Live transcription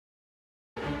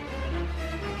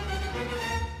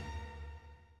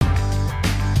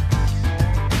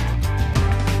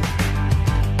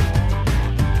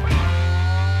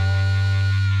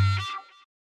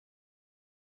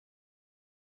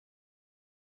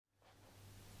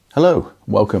Hello,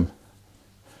 welcome.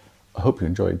 I hope you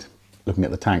enjoyed looking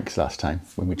at the tanks last time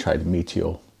when we tried the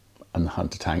Meteor and the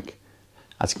Hunter tank.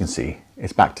 As you can see,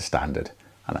 it's back to standard,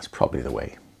 and that's probably the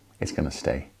way it's going to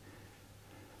stay.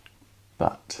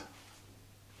 But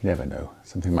you never know,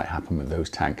 something might happen with those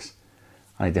tanks.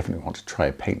 I definitely want to try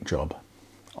a paint job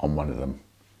on one of them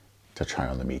to try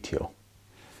on the Meteor.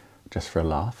 Just for a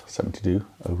laugh, something to do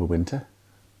over winter.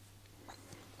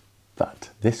 But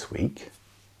this week,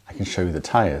 I can show you the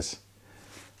tyres.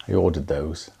 I ordered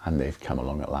those and they've come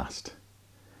along at last.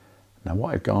 Now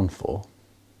what I've gone for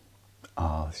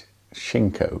are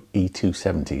Shinko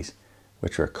E270s,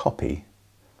 which are a copy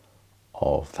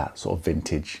of that sort of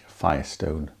vintage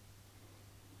Firestone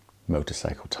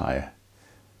motorcycle tyre.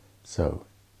 So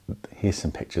here's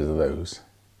some pictures of those.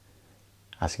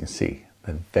 As you can see,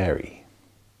 they're very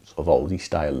sort of oldie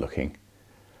style looking.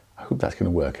 I hope that's going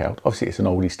to work out. Obviously it's an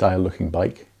oldie style looking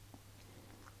bike.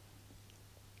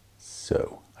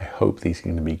 So I hope these are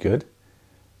going to be good.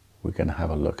 We're going to have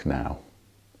a look now.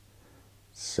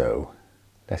 So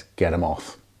let's get them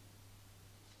off.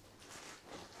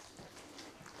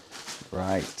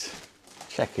 Right,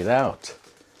 check it out.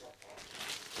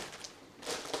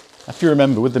 If you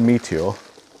remember with the Meteor,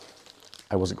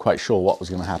 I wasn't quite sure what was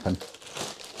going to happen.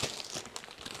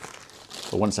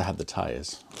 But once I had the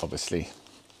tyres, obviously,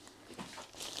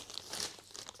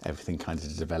 everything kind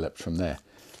of developed from there.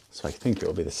 So I think it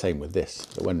will be the same with this.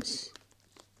 But once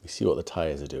we see what the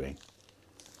tyres are doing,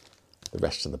 the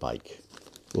rest of the bike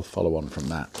will follow on from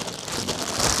that.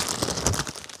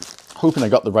 Hoping I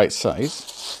got the right size.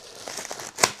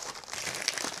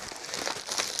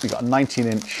 We got a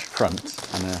 19-inch front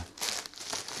and a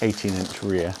 18-inch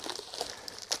rear.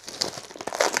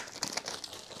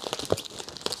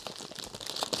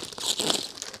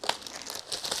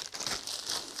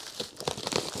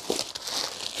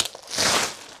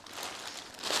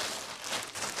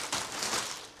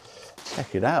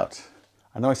 Check it out.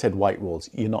 I know I said Whitewalls,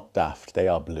 you're not daft, they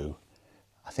are blue.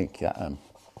 I think you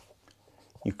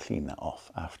clean that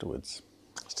off afterwards,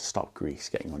 just to stop grease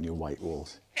getting on your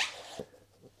Whitewalls.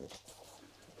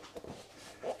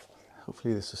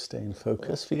 Hopefully this will stay in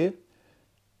focus for you.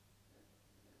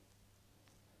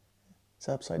 It's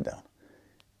upside down.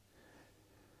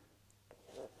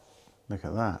 Look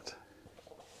at that.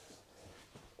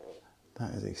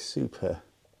 That is a super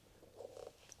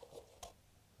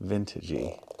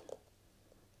vintagey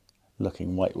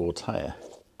looking Whitewall tyre,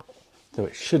 though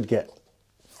it should get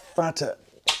fatter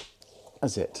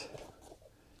as it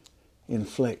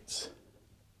inflates.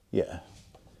 Yeah,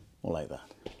 more like that.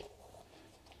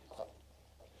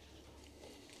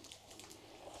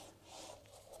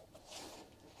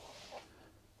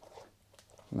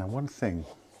 Now one thing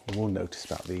you will notice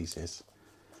about these is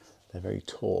they're very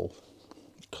tall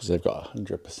because they've got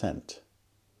 100%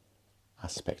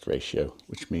 aspect ratio,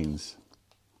 which means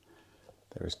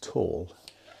they're as tall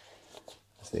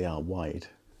as they are wide.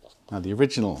 Now the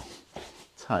original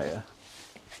tyre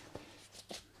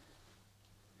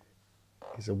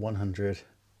is a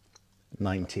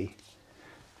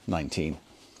 190/19,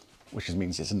 which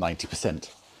means it's a 90%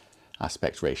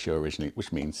 aspect ratio originally,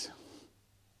 which means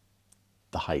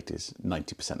the height is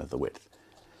 90% of the width.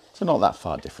 So not that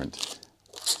far different,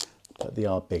 but they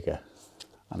are bigger,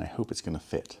 and I hope it's going to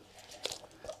fit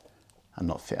and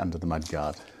not fit under the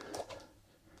mudguard.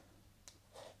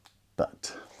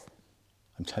 But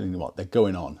I'm telling you what, they're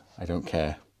going on. I don't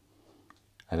care.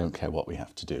 I don't care what we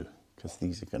have to do, because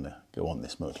these are going to go on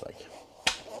this motorbike.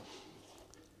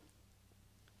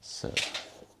 So,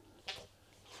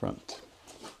 front.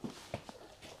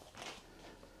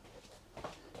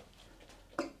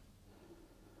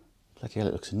 Bloody hell,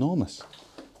 it looks enormous.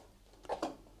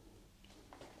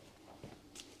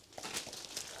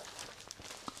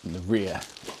 And the rear,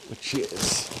 which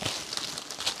is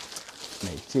an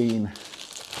 18.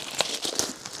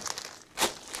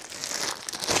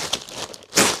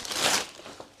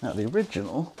 Now the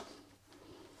original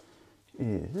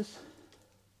is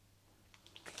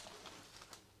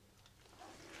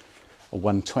a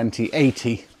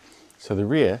 120/80. So the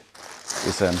rear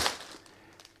is the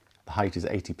height is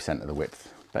 80% of the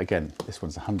width. But again, this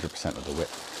one's 100% of the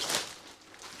width.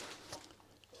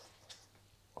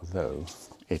 Although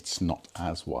it's not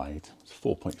as wide. It's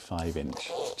 4.5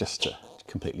 inch, just to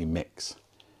completely mix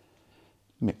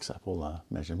up all our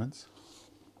measurements.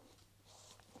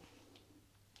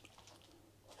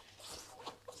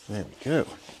 There we go.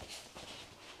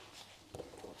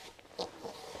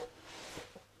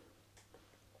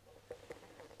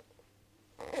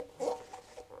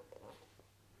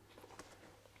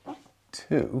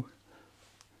 Two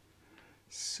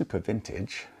super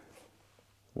vintage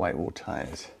Whitewall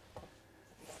tyres.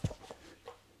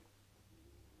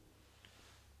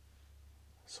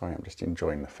 Sorry, I'm just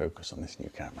enjoying the focus on this new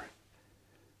camera.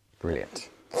 Brilliant.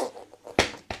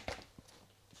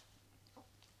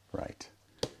 Right.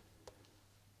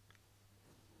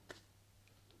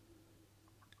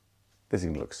 This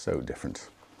thing looks so different.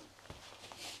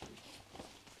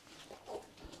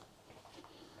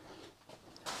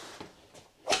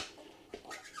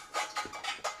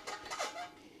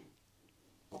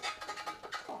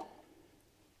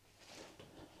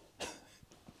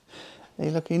 They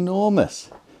look enormous.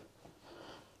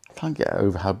 I can't get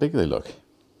over how big they look. It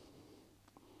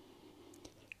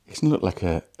doesn't look like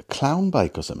a clown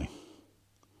bike or something.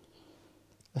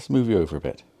 Let's move you over a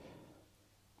bit.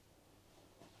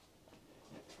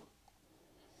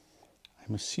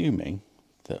 I'm assuming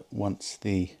that once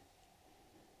the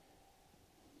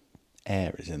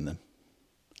air is in them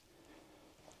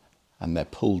and they're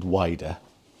pulled wider,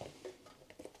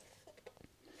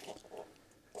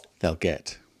 they'll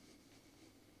get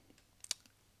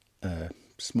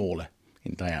smaller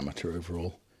in diameter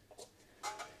overall.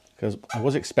 Because I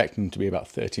was expecting them to be about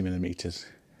 30 millimeters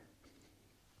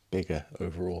bigger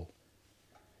overall.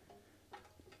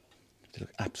 They look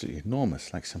absolutely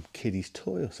enormous, like some kiddie's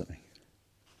toy or something.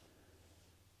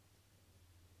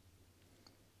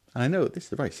 And I know this is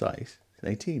the right size. It's an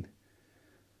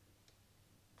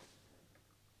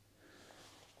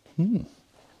 18.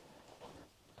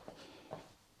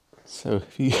 So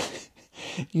if you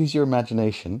use your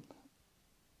imagination,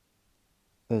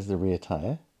 there's the rear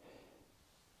tyre.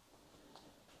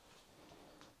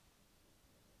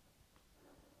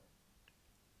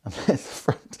 And there's the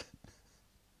front.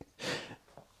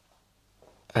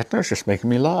 I don't know, it's just making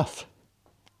me laugh.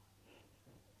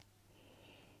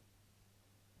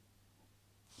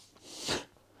 Is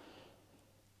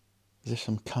there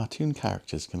some cartoon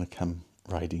characters going to come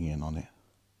riding in on it?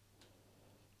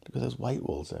 Look at those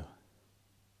Whitewalls though.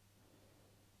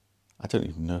 I don't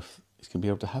even know if it's going to be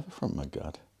able to have a front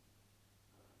mudguard.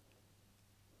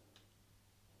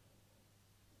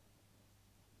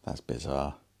 That's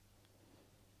bizarre.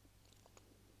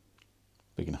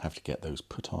 We're going to have to get those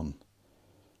put on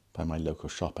by my local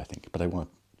shop, I think. But I want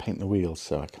to paint the wheels,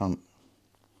 so I can't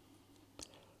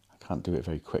do it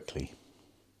very quickly.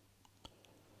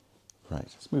 Right,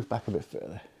 let's move back a bit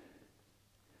further.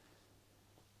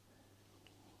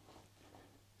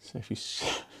 So if you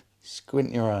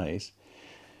squint your eyes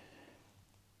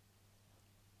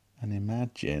and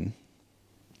imagine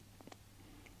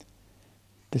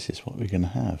this is what we're going to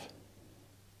have.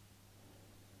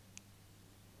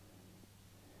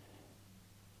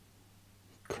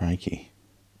 Crikey.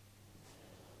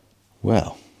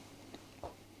 Well,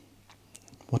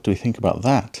 what do we think about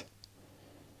that?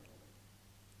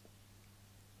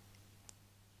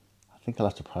 I think I'll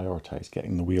have to prioritise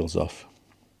getting the wheels off,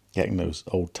 getting those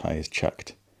old tyres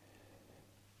chucked,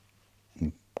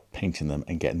 and painting them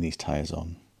and getting these tyres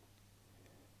on,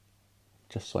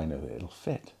 just so I know that it'll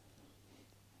fit.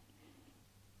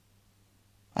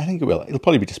 I think it will. It'll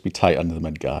probably just be tight under the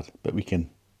mudguard, but we can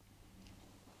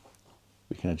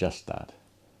adjust that.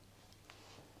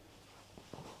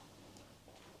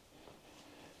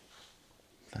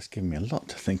 That's given me a lot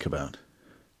to think about.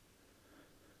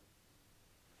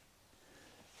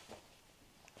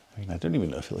 I mean, I don't even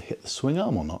know if it'll hit the swing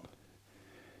arm or not.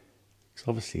 Because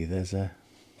obviously there's a...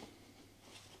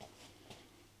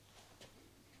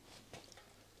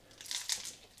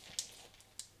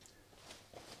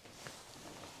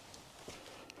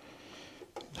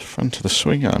 the front of the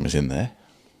swing arm is in there.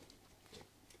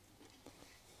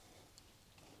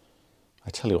 I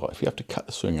tell you what, if you have to cut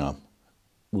the swing arm,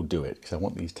 we'll do it, because I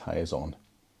want these tyres on.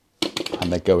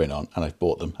 And they're going on, and I've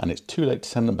bought them, and it's too late to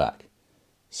send them back.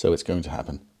 So it's going to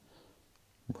happen.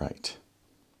 Right.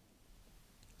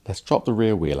 Let's drop the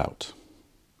rear wheel out.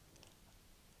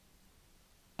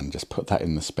 And just put that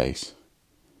in the space.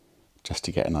 Just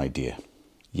to get an idea.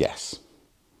 Yes.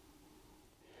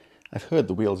 I've heard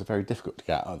the wheels are very difficult to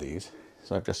get out of these.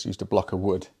 So I've just used a block of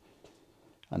wood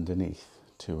underneath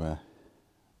to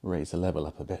raise the level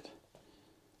up a bit.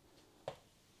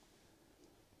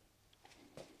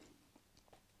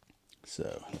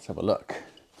 So let's have a look.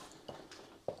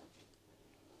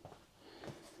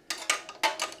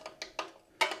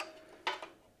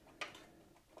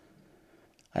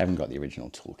 I haven't got the original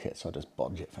toolkit, so I'll just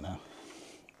bodge it for now.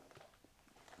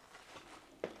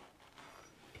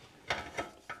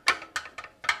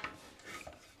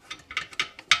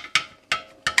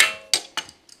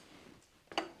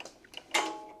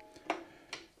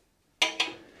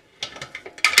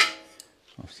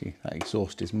 Obviously, that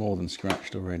exhaust is more than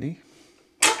scratched already.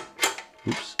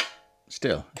 Oops.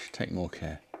 Still, I should take more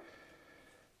care.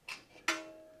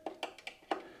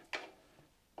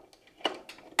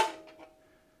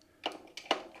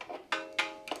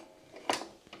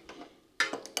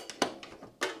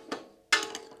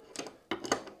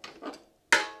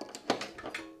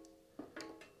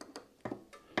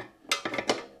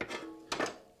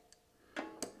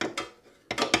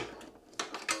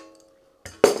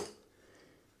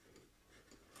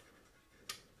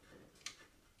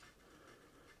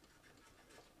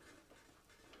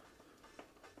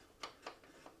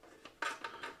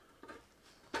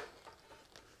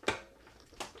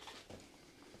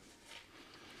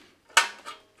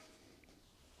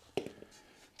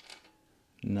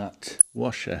 nut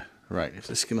washer. Right, if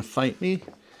this is going to fight me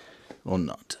or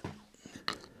not.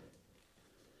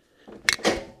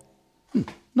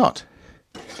 Not.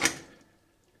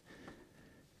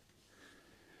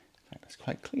 That's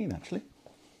quite clean actually.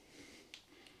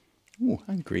 Oh,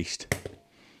 and greased.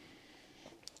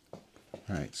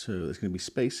 Right, so there's going to be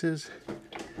spacers.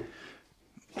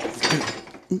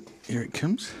 Here it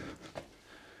comes.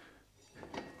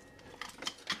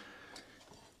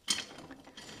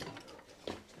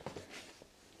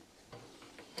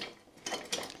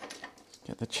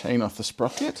 Get the chain off the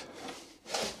sprocket.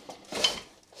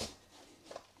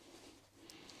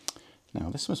 Now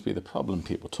this must be the problem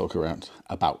people talk about.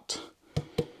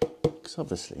 Because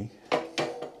obviously,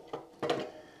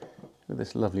 with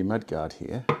this lovely mudguard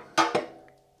here,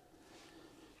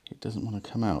 it doesn't want to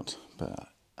come out, but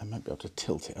I might be able to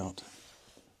tilt it out.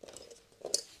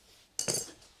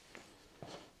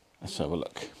 Let's have a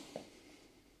look.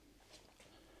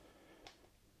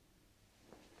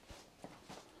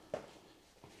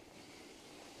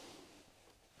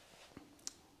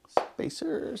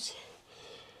 Spacers.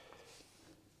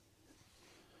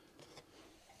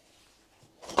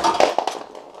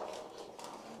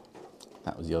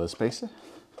 That was the other spacer.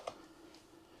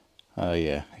 Oh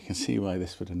yeah, I can see why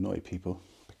this would annoy people,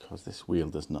 because this wheel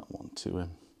does not want to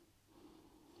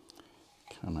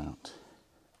come out.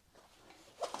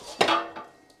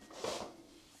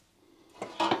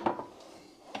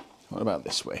 What about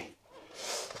this way?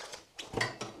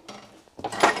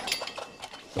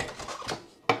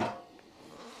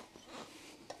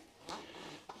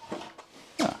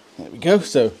 There we go.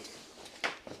 So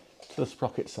to the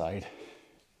sprocket side.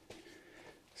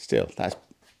 Still, that's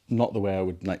not the way I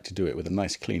would like to do it with a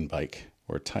nice clean bike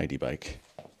or a tidy bike.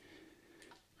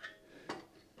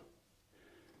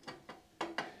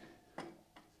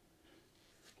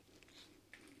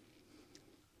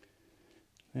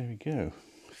 There we go.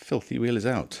 Filthy wheel is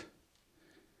out.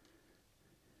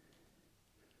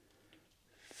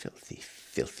 Filthy,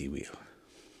 filthy wheel.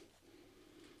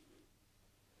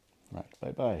 Right,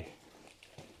 bye-bye.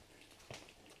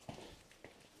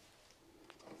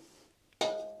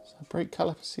 Is that brake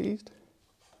caliper seized?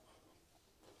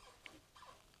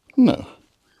 No.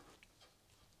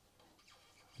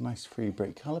 Nice free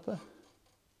brake caliper.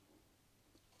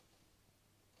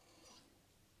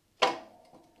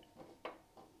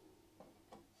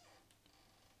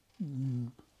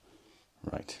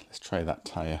 Right, let's try that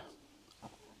tyre.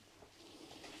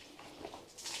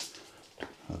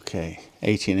 Okay,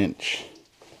 18-inch.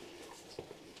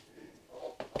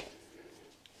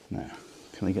 Now,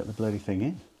 can I get the bloody thing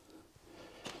in?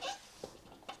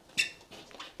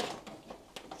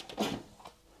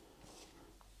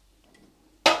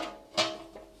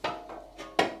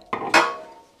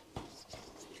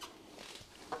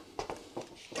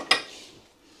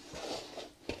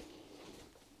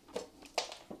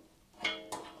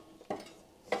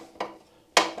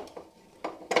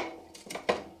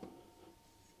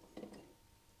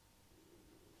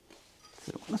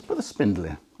 Let's put a spindle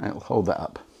in, it'll hold that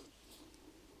up.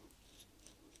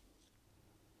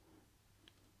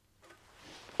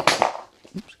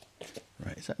 Oops.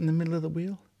 Right, is that in the middle of the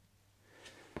wheel?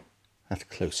 That's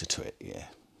closer to it, yeah.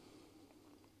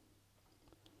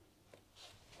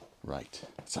 Right,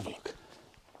 let's have a look.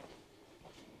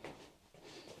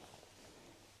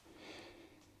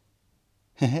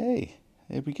 Hey,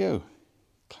 there we go.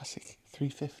 Classic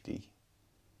 350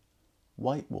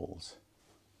 Whitewalls.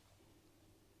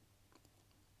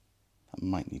 That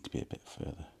might need to be a bit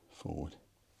further forward.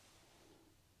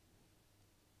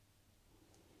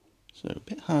 So a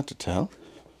bit hard to tell.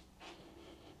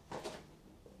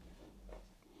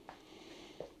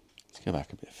 Let's go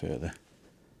back a bit further.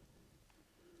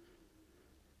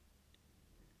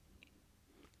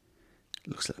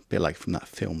 Looks a bit like from that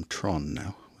film Tron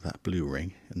now, with that blue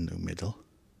ring and no middle.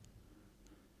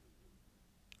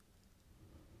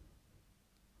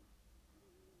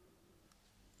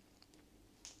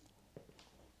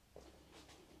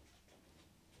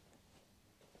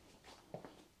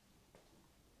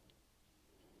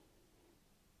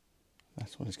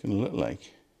 That's what it's going to look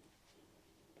like.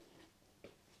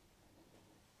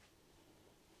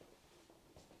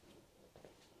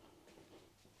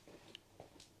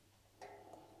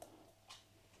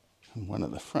 And one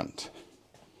at the front.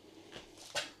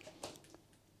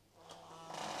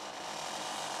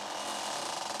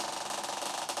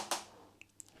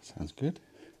 Sounds good.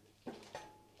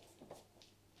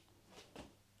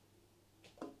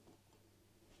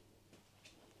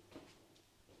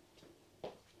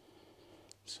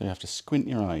 So you have to squint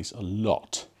your eyes a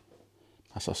lot.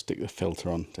 As I'll stick the filter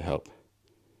on to help.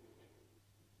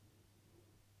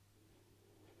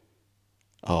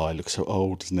 Oh, it looks so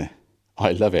old, doesn't it?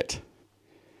 I love it.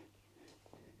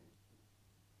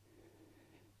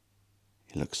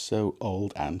 It looks so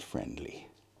old and friendly.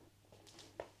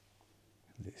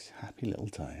 These happy little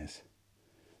tyres.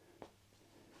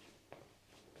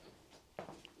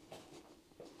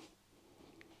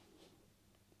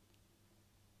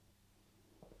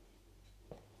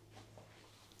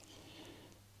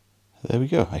 There we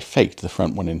go. I faked the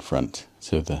front one in front,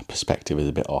 so the perspective is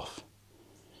a bit off.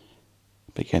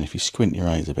 But again, if you squint your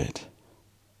eyes a bit,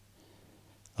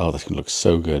 oh, this can look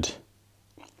so good.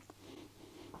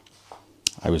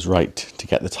 I was right to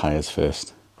get the tyres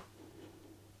first,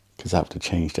 because that would have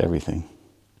changed everything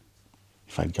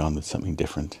if I'd gone with something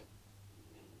different.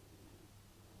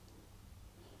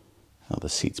 Oh, the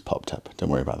seats popped up. Don't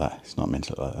worry about that. It's not meant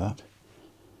to look like that.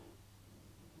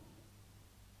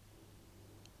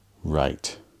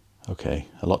 Right. Okay,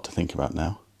 a lot to think about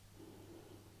now.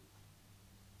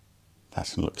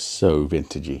 That's going to look so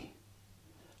vintagey.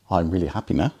 I'm really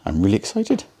happy now. I'm really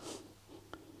excited.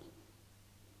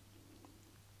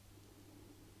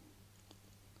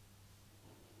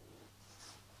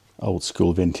 Old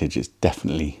school vintage is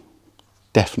definitely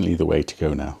the way to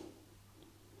go now.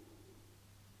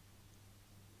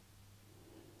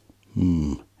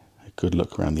 A good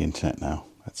look around the internet now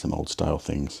at some old style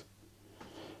things.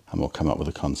 And we'll come up with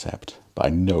a concept. But I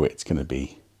know it's going to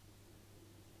be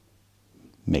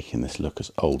making this look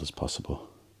as old as possible.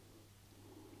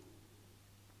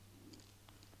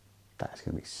 That's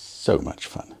going to be so much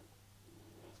fun.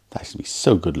 That's going to be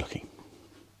so good looking.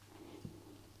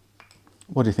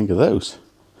 What do you think of those?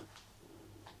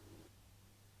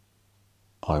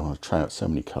 Oh, I want to try out so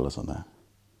many colours on that.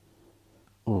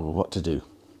 Oh, what to do?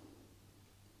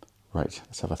 Right,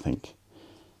 let's have a think.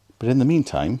 But in the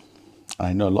meantime,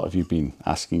 I know a lot of you have been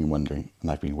asking and wondering, and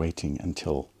I've been waiting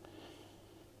until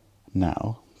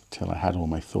now, till I had all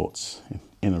my thoughts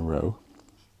in a row.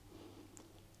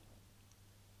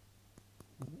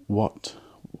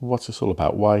 What's this all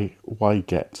about? Why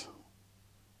get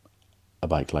a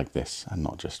bike like this and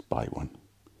not just buy one?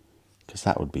 Because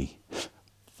that would be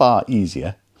far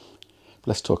easier. But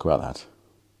let's talk about that.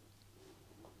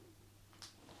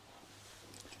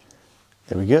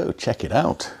 There we go, check it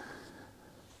out.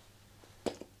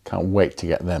 Can't wait to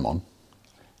get them on.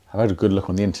 I've had a good look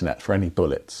on the internet for any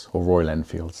Bullets or Royal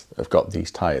Enfields that have got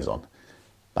these tyres on.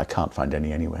 But I can't find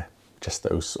any anywhere. Just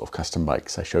those sort of custom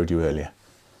bikes I showed you earlier.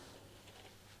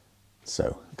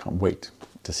 So I can't wait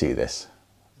to see this.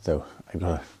 Though I've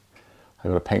got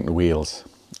to paint the wheels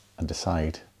and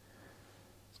decide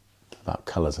about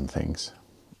colours and things.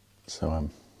 So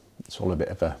it's all a bit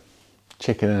of a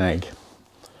chicken and egg,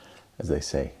 as they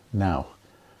say. Now,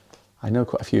 I know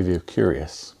quite a few of you are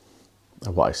curious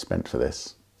of what I've spent for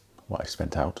this, what I've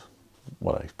spent out,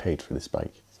 what I've paid for this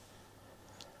bike.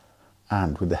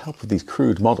 And with the help of these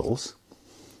crude models,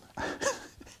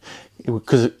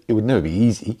 because it would never be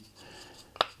easy,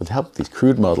 with the help of these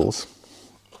crude models,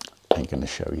 I'm going to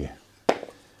show you.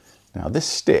 Now this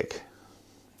stick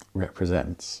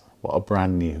represents what a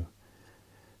brand new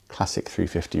classic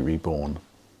 350 Reborn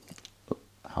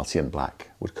Halcyon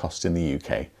Black would cost in the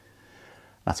UK.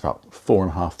 That's about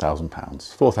 £4,500,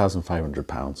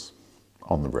 £4,500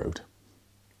 on the road,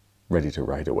 ready to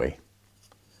ride away.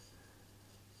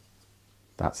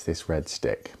 That's this red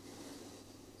stick.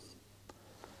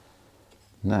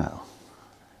 Now,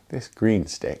 this green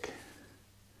stick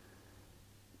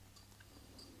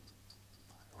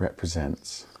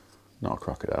represents, not a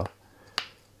crocodile,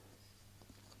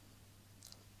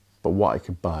 but what I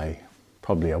could buy,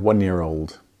 probably a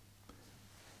 1-year-old,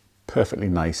 perfectly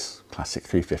nice classic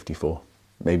 350 for.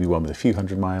 Maybe one with a few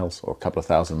hundred miles or a couple of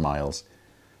thousand miles,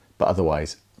 but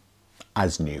otherwise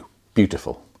as new.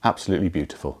 Beautiful, absolutely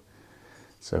beautiful.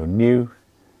 So new,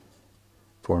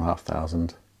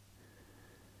 4,500.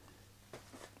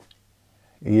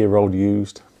 A year-old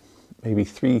used, maybe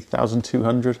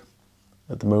 3,200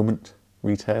 at the moment,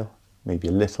 retail. Maybe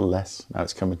a little less, now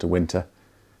it's coming to winter.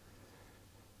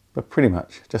 But pretty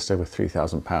much just over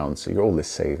 £3,000, so you're all this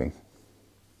saving.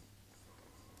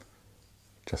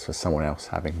 Just for someone else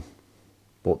having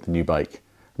bought the new bike.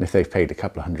 And if they've paid a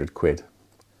couple of £100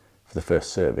 for the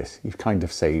first service, you've kind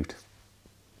of saved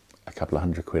a couple of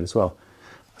 £100 as well,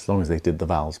 as long as they did the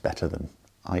valves better than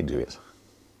I do it.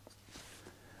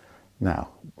 Now,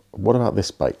 what about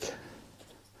this bike?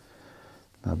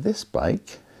 Now this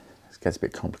bike, it gets a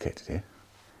bit complicated here.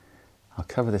 I'll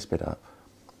cover this bit up.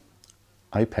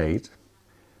 I paid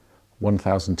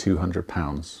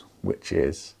 £1,200, which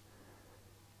is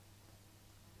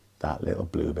that little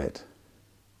blue bit.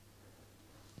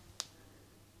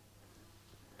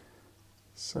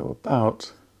 So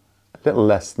about a little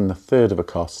less than a third of a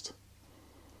cost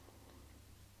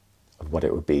of what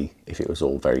it would be if it was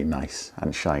all very nice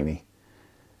and shiny,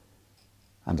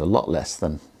 and a lot less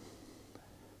than,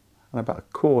 and about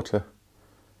a quarter.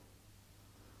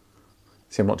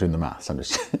 See, I'm not doing the maths, I'm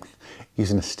just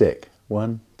using a stick.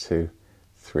 1, 2,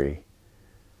 3.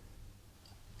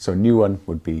 So a new one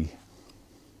would be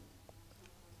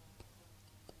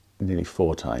nearly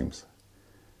 4 times.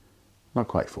 Not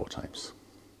quite 4 times.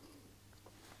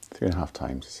 3.5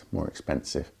 times more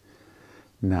expensive.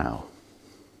 Now,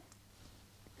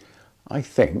 I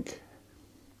think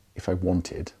if I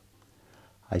wanted,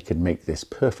 I could make this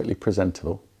perfectly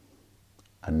presentable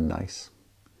and nice.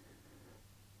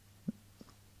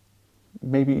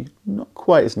 Maybe not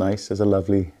quite as nice as a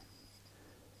lovely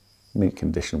mint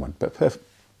condition one, but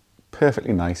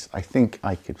perfectly nice. I think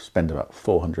I could spend about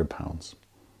 £400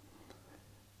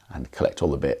 and collect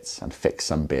all the bits and fix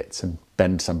some bits and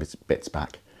bend some bits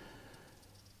back.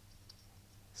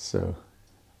 So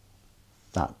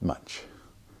that much,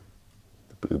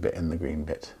 the blue bit and the green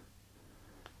bit.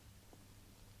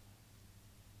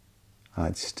 And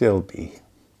I'd still be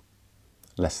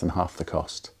less than half the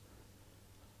cost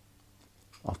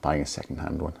of buying a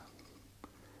second-hand one,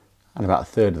 and about a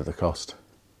third of the cost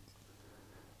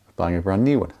of buying a brand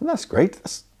new one. And that's great.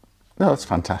 That's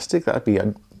fantastic. I'd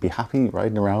be happy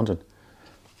riding around,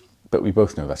 but we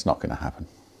both know that's not going to happen.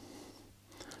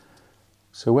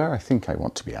 So where I think I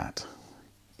want to be at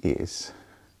is,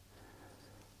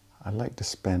 I'd like to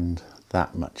spend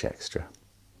that much extra.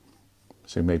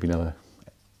 So maybe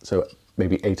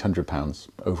maybe £800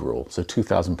 overall. So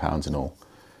 £2,000 in all.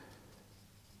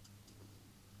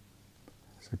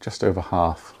 So just over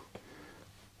half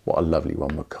what a lovely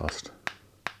one would cost.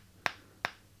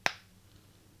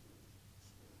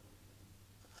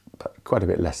 But quite a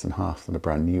bit less than half than a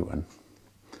brand new one.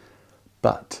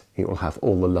 But it will have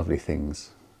all the lovely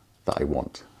things that I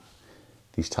want.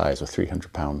 These tyres were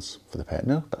 £300 for the pair.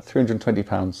 No, about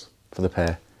 £320 for the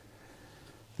pair.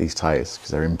 These tyres,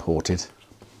 because they're imported.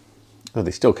 Though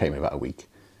they still came in about a week.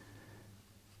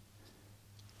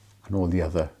 And all the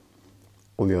other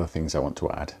things I want to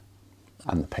add,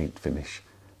 and the paint finish,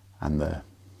 and the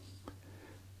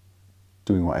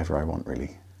doing whatever I want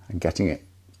really, and getting it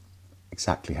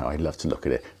exactly how I love to look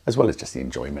at it, as well as just the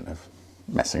enjoyment of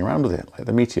messing around with it, like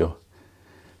the Meteor.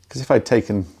 Because if I'd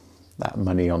taken that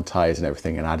money on tyres and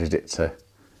everything and added it to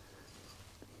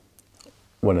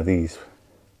one of these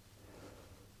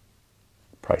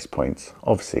price points,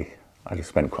 obviously I'd have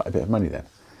spent quite a bit of money then.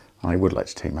 And I would like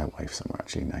to take my wife somewhere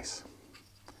actually nice.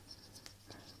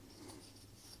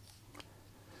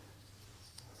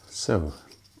 So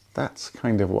that's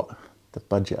kind of what the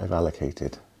budget I've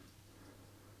allocated.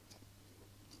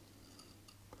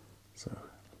 So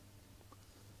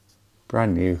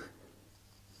brand new,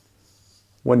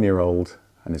 1 year old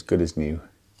and as good as new.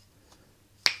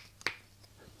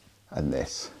 And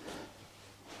this.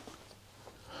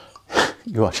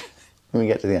 You watch, when we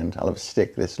get to the end, I'll have a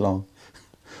stick this long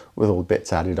with all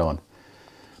bits added on.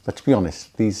 But to be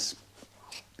honest, these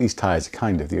tyres are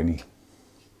kind of the only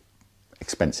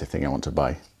expensive thing I want to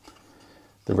buy.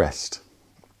 The rest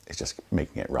is just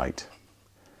making it right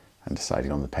and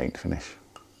deciding on the paint finish.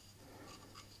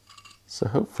 So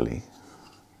hopefully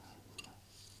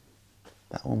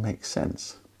that will make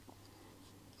sense,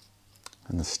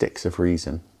 and the sticks of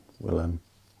reason will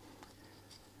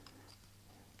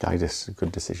guide us to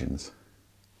good decisions.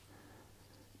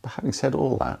 But having said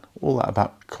all that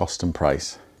about cost and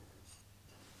price,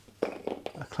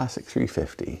 a classic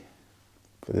 350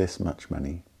 for this much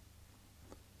money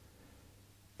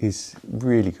is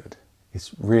really good.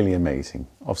 It's really amazing.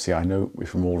 Obviously, I know we're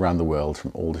from all around the world,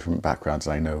 from all different backgrounds,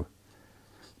 and I know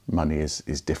money is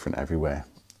different everywhere,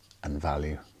 and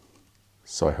value.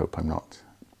 So I hope I'm not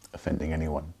offending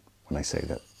anyone when I say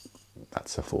that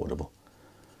that's affordable.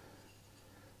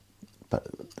 But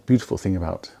the beautiful thing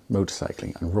about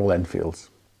motorcycling, and Royal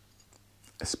Enfields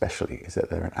especially, is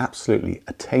that they're an absolutely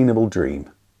attainable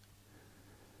dream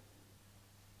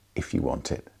if you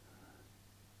want it,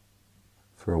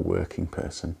 for a working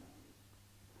person.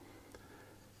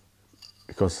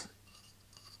 Because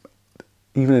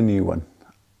even a new one,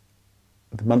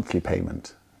 the monthly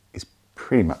payment is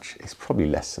it's probably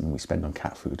less than we spend on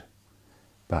cat food,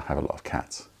 but I have a lot of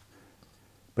cats.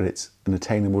 But it's an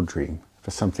attainable dream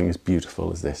for something as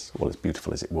beautiful as this, or as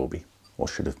beautiful as it will be, or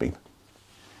should have been.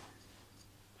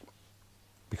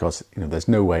 Because, you know, there's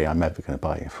no way I'm ever going to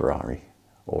buy a Ferrari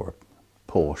or a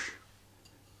Porsche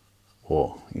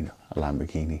or, you know, a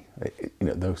Lamborghini. You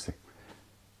know, those things.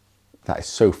 That is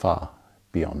so far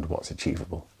beyond what's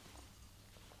achievable.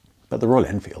 But the Royal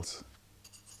Enfields,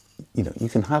 you know, you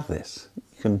can have this.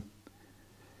 You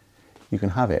can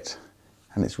have it,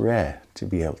 and it's rare to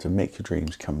be able to make your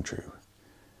dreams come true.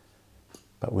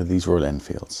 But with these Royal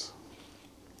Enfields,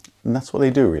 and that's what they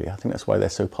do really. I think that's why they're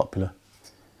so popular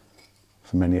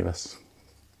for many of us,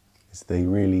 is they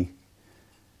really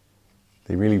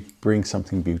bring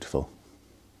something beautiful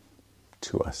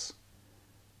to us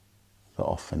that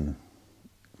often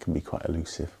can be quite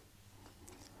elusive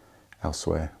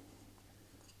elsewhere.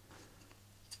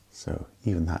 So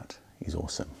even that is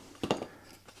awesome.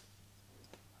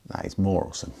 That is more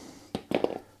awesome.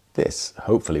 This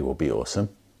hopefully will be awesome.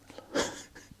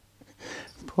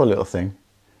 Poor little thing.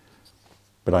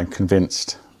 But I'm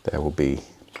convinced there will be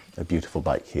a beautiful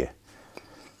bike here.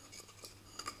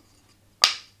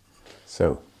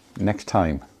 So next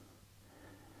time,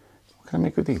 what can I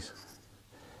make with these?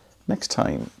 Next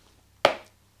time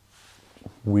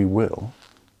we will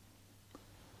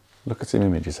look at some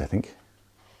images, I think,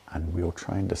 and we'll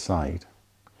try and decide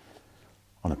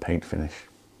on a paint finish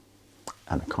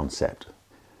and a concept,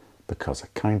 because I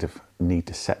kind of need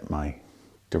to set my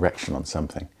direction on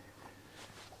something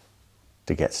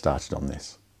to get started on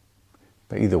this.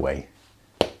 But either way,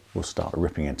 we'll start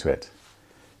ripping into it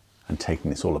and taking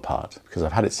this all apart, because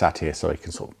I've had it sat here so I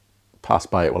can sort of pass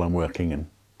by it while I'm working and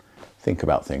think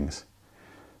about things.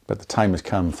 But the time has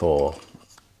come for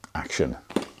action.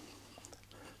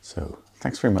 So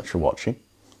thanks very much for watching.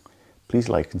 Please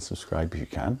like and subscribe if you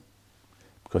can,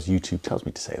 because YouTube tells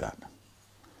me to say that.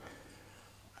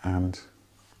 And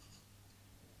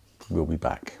we'll be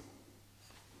back.